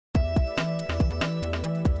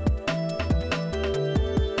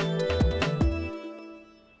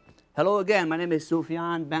Hello again, my name is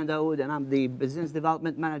Sufyan Bandaoud and I'm the Business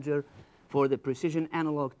Development Manager for the Precision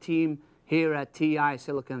Analog team here at TI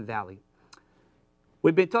Silicon Valley.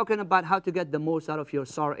 We've been talking about how to get the most out of your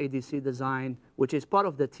SAR ADC design, which is part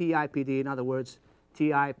of the TIPD, in other words,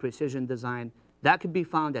 TI Precision Design. That can be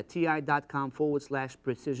found at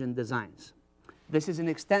ti.com/precision designs. This is an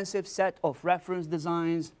extensive set of reference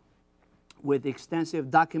designs with extensive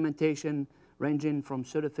documentation ranging from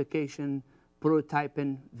certification,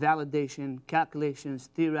 prototyping, validation, calculations,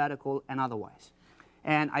 theoretical, and otherwise.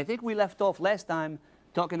 And I think we left off last time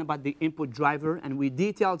talking about the input driver, and we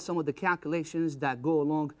detailed some of the calculations that go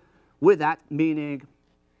along with that, meaning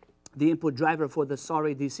the input driver for the SAR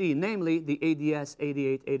ADC, namely the ADS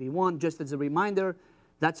 8881. Just as a reminder,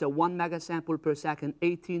 that's a 1 megasample per second,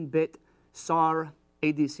 18-bit SAR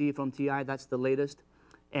ADC from TI. That's the latest.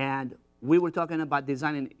 And we were talking about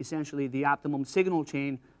designing essentially the optimum signal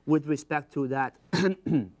chain with respect to that,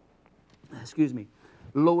 excuse me,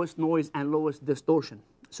 lowest noise and lowest distortion.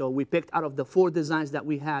 So we picked out of the 4 designs that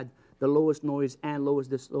we had, the lowest noise and lowest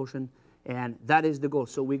distortion, and that is the goal.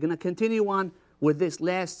 So we're going to continue on with this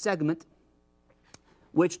last segment,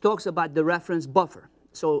 which talks about the reference buffer.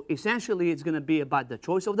 So essentially, it's going to be about the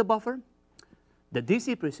choice of the buffer, the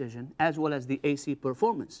DC precision, as well as the AC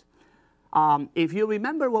performance. If you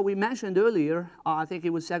remember what we mentioned earlier, I think it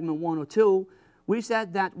was segment 1 or 2, we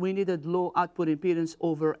said that we needed low output impedance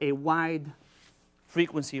over a wide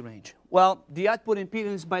frequency range. Well, the output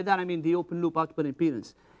impedance, by that I mean the open loop output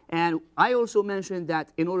impedance. And I also mentioned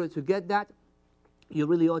that in order to get that, you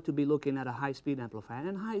really ought to be looking at a high-speed amplifier.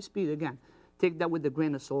 And high speed, again, take that with a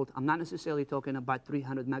grain of salt. I'm not necessarily talking about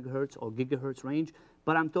 300 megahertz or gigahertz range,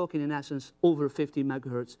 but I'm talking in essence over 50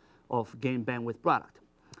 megahertz of gain bandwidth product.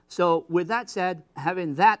 So with that said,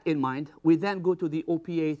 having that in mind, we then go to the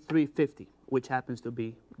OPA 350, which happens to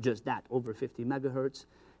be just that, over 50 megahertz.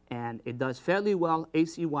 And it does fairly well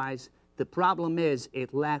AC-wise. The problem is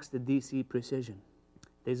it lacks the DC precision.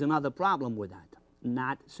 There's another problem with that.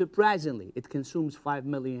 Not surprisingly, it consumes 5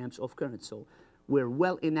 milliamps of current. So we're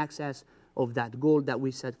well in excess of that goal that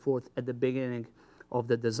we set forth at the beginning of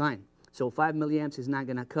the design. So 5 milliamps is not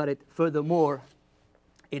going to cut it. Furthermore,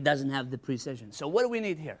 it doesn't have the precision. So what do we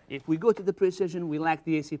need here? If we go to the precision, we lack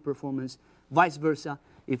the AC performance. Vice versa.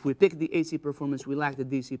 If we pick the AC performance, we lack the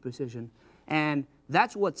DC precision. And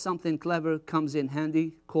that's what something clever comes in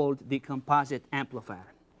handy called the composite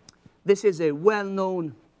amplifier. This is a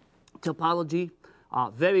well-known topology,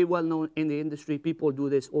 very well-known in the industry. People do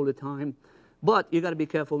this all the time. But you got to be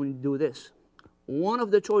careful when you do this. One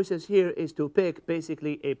of the choices here is to pick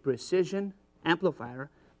basically a precision amplifier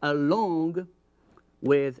along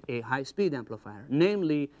with a high-speed amplifier,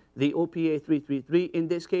 namely the OPA 333, in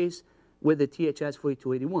this case with the THS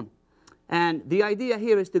 4281. And the idea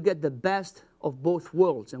here is to get the best of both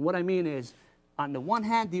worlds. And what I mean is, on the one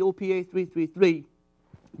hand, the OPA 333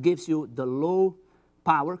 gives you the low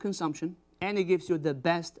power consumption, and it gives you the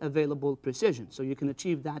best available precision. So you can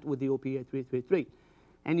achieve that with the OPA 333.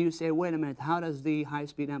 And you say, wait a minute, how does the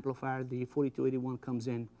high-speed amplifier, the 4281, comes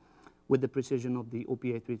in with the precision of the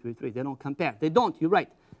OPA 333? They don't compare. They don't, you're right.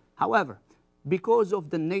 However, because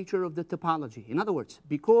of the nature of the topology, in other words,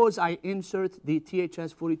 because I insert the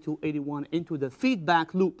THS 4281 into the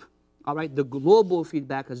feedback loop, all right, the global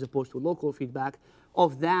feedback as opposed to local feedback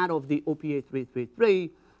of that of the OPA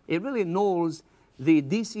 333, it really nulls the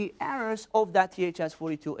DC errors of that THS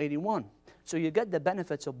 4281. So you get the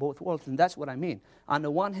benefits of both worlds, and that's what I mean. On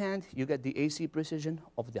the one hand, you get the AC precision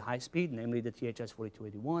of the high speed, namely the THS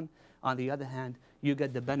 4281. On the other hand, you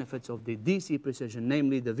get the benefits of the DC precision,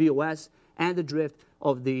 namely the VOS and the drift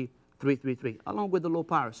of the 333, along with the low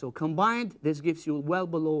power. So combined, this gives you well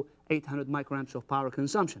below 800 microamps of power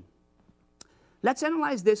consumption. Let's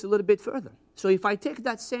analyze this a little bit further. So if I take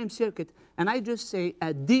that same circuit and I just say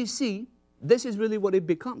at DC, this is really what it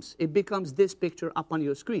becomes. It becomes this picture up on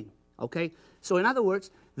your screen. Okay? So in other words,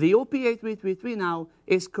 the OPA 333 now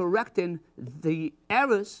is correcting the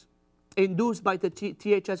errors induced by the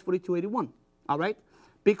THS 4281. All right?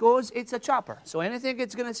 Because it's a chopper. So anything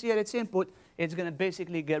it's going to see at its input, it's going to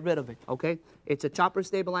basically get rid of it. Okay? It's a chopper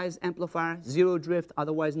stabilized amplifier, zero drift,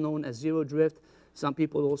 otherwise known as zero drift. Some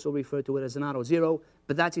people also refer to it as an auto zero,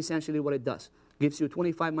 but that's essentially what it does. Gives you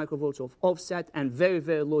 25 microvolts of offset and very,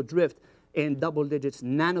 very low drift in double digits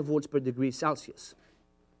nanovolts per degree Celsius.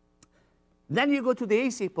 Then you go to the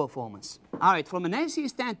AC performance. All right, from an AC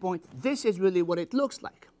standpoint, this is really what it looks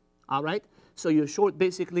like. All right, so you short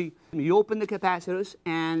basically, you open the capacitors,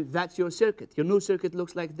 and that's your circuit. Your new circuit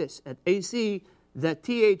looks like this. At AC, the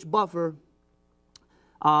TH buffer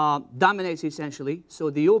dominates essentially. So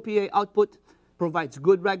the OPA output provides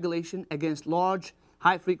good regulation against large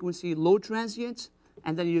high frequency, low transients,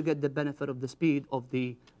 and then you get the benefit of the speed of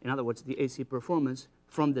the, in other words, the AC performance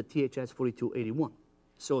from the THS-4281.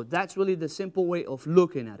 So that's really the simple way of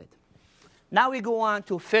looking at it. Now we go on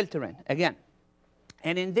to filtering again.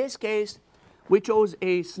 And in this case, we chose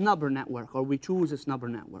a snubber network, or we choose a snubber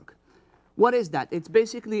network. What is that? It's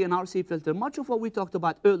basically an RC filter, much of what we talked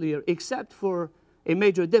about earlier, except for a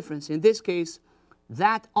major difference. In this case,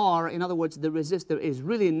 that R, in other words, the resistor, is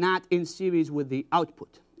really not in series with the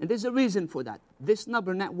output. And there's a reason for that. This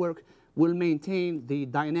snubber network will maintain the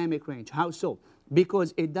dynamic range. How so?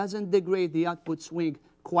 Because it doesn't degrade the output swing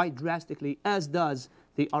quite drastically, as does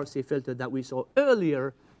the RC filter that we saw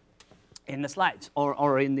earlier in the slides,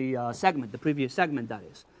 or in the segment, the previous segment, that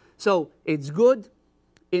is. So it's good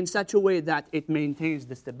in such a way that it maintains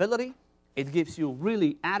the stability. It gives you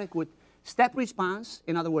really adequate step response,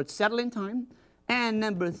 in other words, settling time. And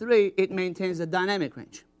number 3, it maintains the dynamic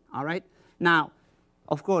range. All right? Now,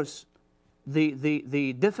 of course,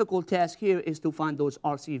 the difficult task here is to find those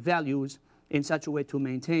RC values in such a way to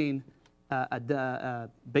maintain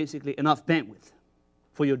basically enough bandwidth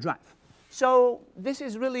for your drive. So this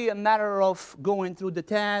is really a matter of going through the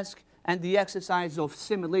task and the exercise of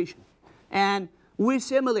simulation. And we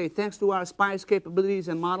simulate, thanks to our SPICE capabilities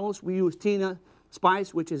and models. We use TINA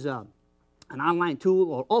SPICE, which is an online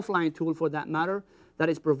tool, or offline tool for that matter, that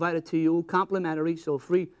is provided to you, complimentary, so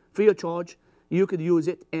free of charge. You could use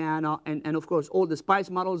it, and of course, all the SPICE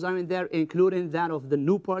models are in there, including that of the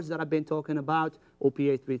new parts that I've been talking about,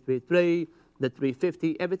 OPA 333, the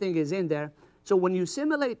 350, everything is in there. So when you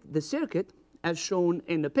simulate the circuit, as shown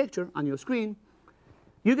in the picture on your screen,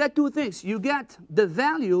 you get 2 things. You get the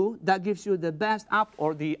value that gives you the best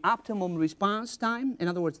or the optimum response time, in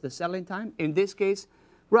other words, the settling time. In this case,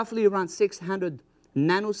 roughly around 600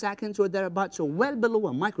 nanoseconds or thereabouts, so well below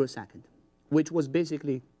a microsecond, which was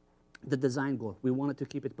basically the design goal. We wanted to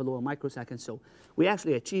keep it below a microsecond, so we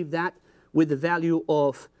actually achieved that with the value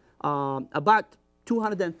of about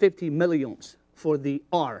 250 milliohms for the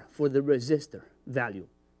R, for the resistor value.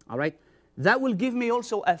 All right? That will give me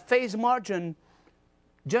also a phase margin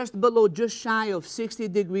just below, just shy of 60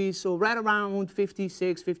 degrees, so right around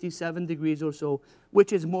 56, 57 degrees or so,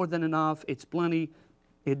 which is more than enough. It's plenty.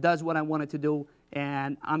 It does what I want it to do,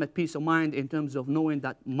 and I'm at peace of mind in terms of knowing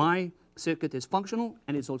that my circuit is functional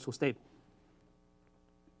and it's also stable.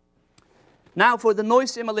 Now for the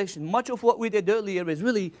noise simulation, much of what we did earlier is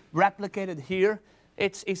really replicated here.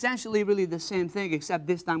 It's essentially really the same thing, except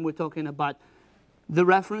this time we're talking about the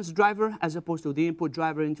reference driver as opposed to the input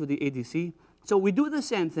driver into the ADC. So we do the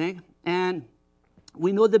same thing, and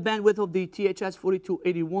we know the bandwidth of the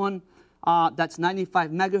THS-4281, that's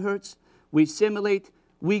 95 megahertz. We simulate.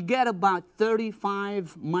 We get about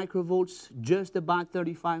 35 microvolts, just about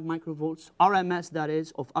 35 microvolts, RMS, that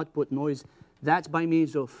is, of output noise. That's by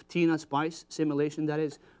means of TINA SPICE simulation, that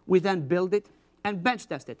is. We then build it and bench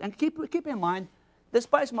test it. And keep in mind, the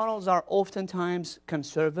SPICE models are oftentimes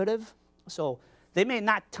conservative, so they may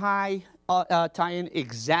not tie in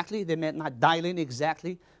exactly, they may not dial in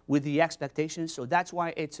exactly with the expectations, so that's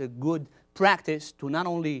why it's a good practice to not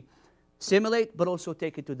only simulate, but also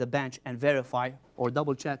take it to the bench and verify or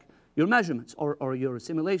double check your measurements or your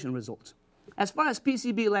simulation results. As far as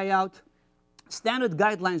PCB layout, standard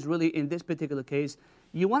guidelines really in this particular case,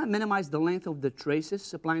 you want to minimize the length of the traces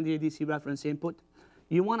supplying the ADC reference input.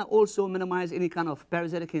 You want to also minimize any kind of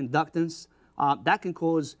parasitic inductance that can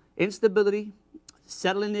cause instability,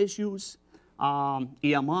 settling issues,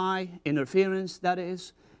 EMI, interference, that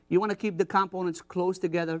is. You want to keep the components close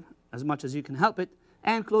together as much as you can help it,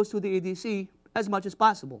 and close to the ADC as much as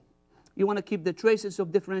possible. You want to keep the traces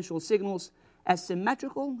of differential signals as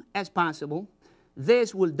symmetrical as possible.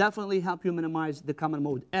 This will definitely help you minimize the common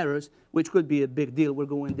mode errors, which could be a big deal. We're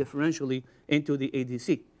going differentially into the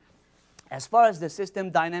ADC. As far as the system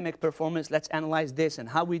dynamic performance, let's analyze this and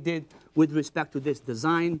how we did with respect to this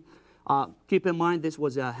design. Keep in mind this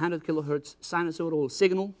was a 100 kilohertz sinusoidal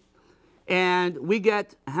signal, and we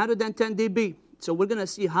get 110 dB. So we're going to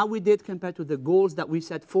see how we did compared to the goals that we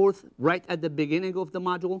set forth right at the beginning of the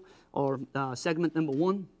module, or segment number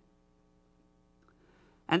 1.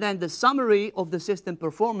 And then the summary of the system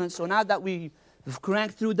performance. So now that we've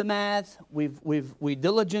cranked through the math, we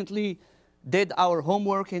diligently did our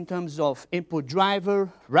homework in terms of input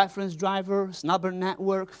driver, reference driver, snubber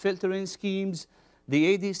network, filtering schemes,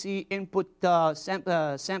 the ADC input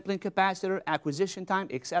sampling capacitor, acquisition time,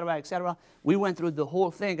 et cetera, we went through the whole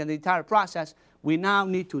thing and the entire process. We now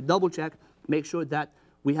need to double check, make sure that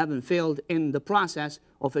we haven't failed in the process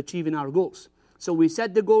of achieving our goals. So we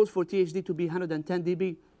set the goals for THD to be 110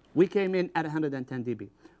 dB, We came in at 110 dB.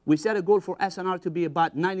 We set a goal for SNR to be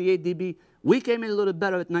about 98 dB. We came in a little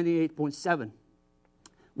better at 98.7.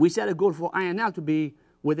 We set a goal for INL to be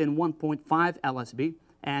within 1.5 LSB,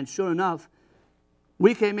 and sure enough,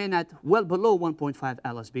 we came in at well below 1.5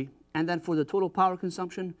 LSB. And then for the total power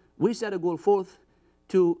consumption, we set a goal forth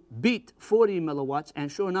to beat 40 milliwatts,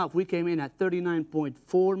 and sure enough, we came in at 39.4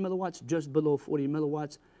 milliwatts, just below 40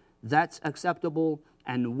 milliwatts. That's acceptable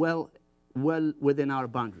and well within our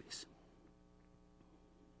boundaries.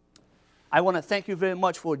 I want to thank you very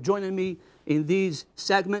much for joining me in these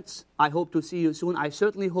segments. I hope to see you soon. I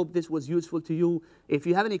certainly hope this was useful to you. If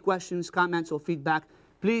you have any questions, comments, or feedback,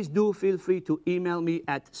 please do feel free to email me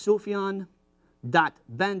at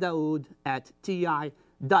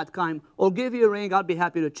sufyan.bendaoud@ti.com or give you a ring. I'll be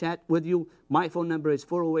happy to chat with you. My phone number is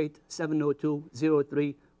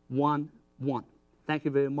 408-702-0311. Thank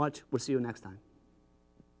you very much. We'll see you next time.